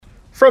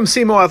From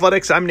SEMO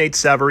Athletics, I'm Nate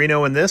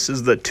Savarino, and this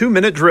is the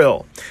 2-Minute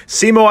Drill.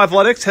 SEMO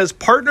Athletics has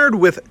partnered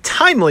with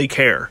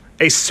TimelyCare,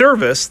 a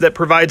service that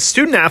provides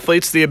student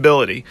athletes the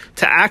ability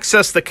to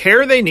access the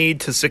care they need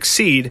to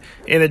succeed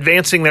in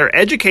advancing their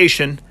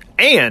education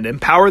and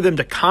empower them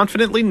to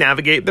confidently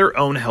navigate their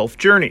own health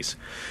journeys.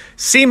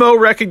 SEMO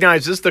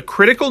recognizes the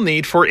critical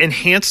need for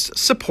enhanced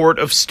support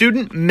of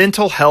student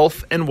mental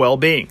health and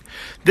well-being.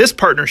 This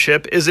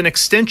partnership is an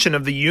extension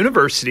of the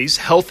university's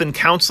Health and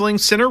Counseling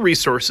Center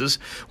resources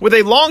with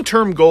a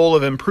long-term goal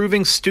of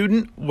improving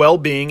student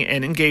well-being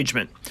and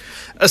engagement.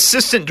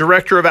 Assistant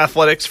Director of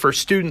Athletics for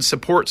Student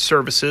Support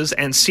Services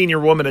and Senior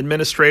Woman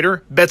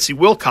Administrator Betsy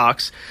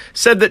Wilcox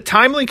said that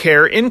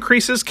TimelyCare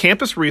increases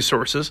campus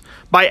resources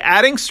by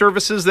adding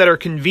services that are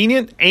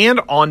convenient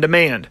and on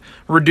demand,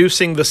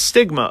 reducing the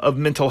stigma of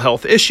mental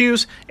health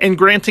issues and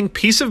granting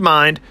peace of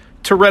mind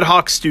to Red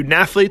Hawks student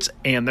athletes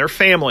and their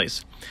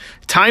families.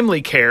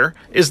 TimelyCare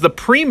is the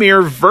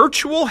premier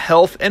virtual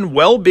health and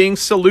well-being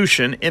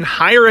solution in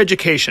higher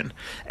education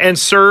and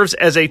serves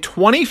as a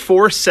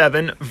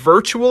 24/7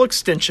 virtual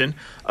extension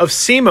of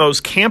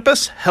SEMO's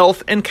Campus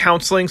Health and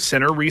Counseling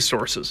Center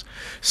resources.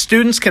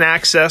 Students can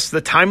access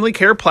the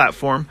TimelyCare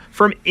platform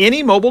from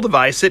any mobile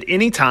device at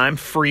any time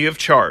free of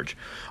charge.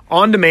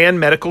 On-demand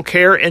medical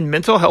care and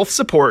mental health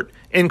support,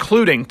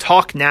 including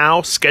Talk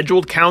Now,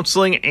 scheduled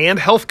counseling, and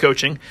health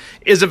coaching,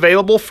 is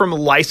available from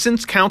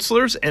licensed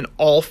counselors in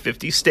all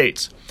 50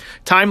 states.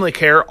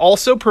 TimelyCare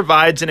also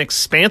provides an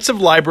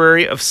expansive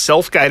library of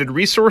self-guided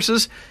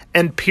resources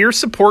and peer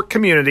support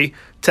community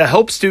to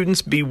help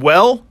students be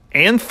well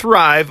and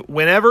thrive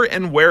whenever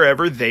and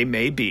wherever they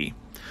may be.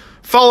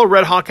 Follow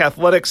Red Hawk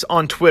Athletics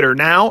on Twitter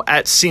now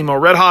at SEMO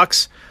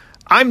Redhawks.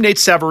 I'm Nate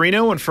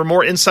Savarino, and for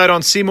more insight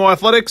on SEMO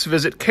Athletics,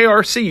 visit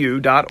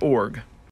krcu.org.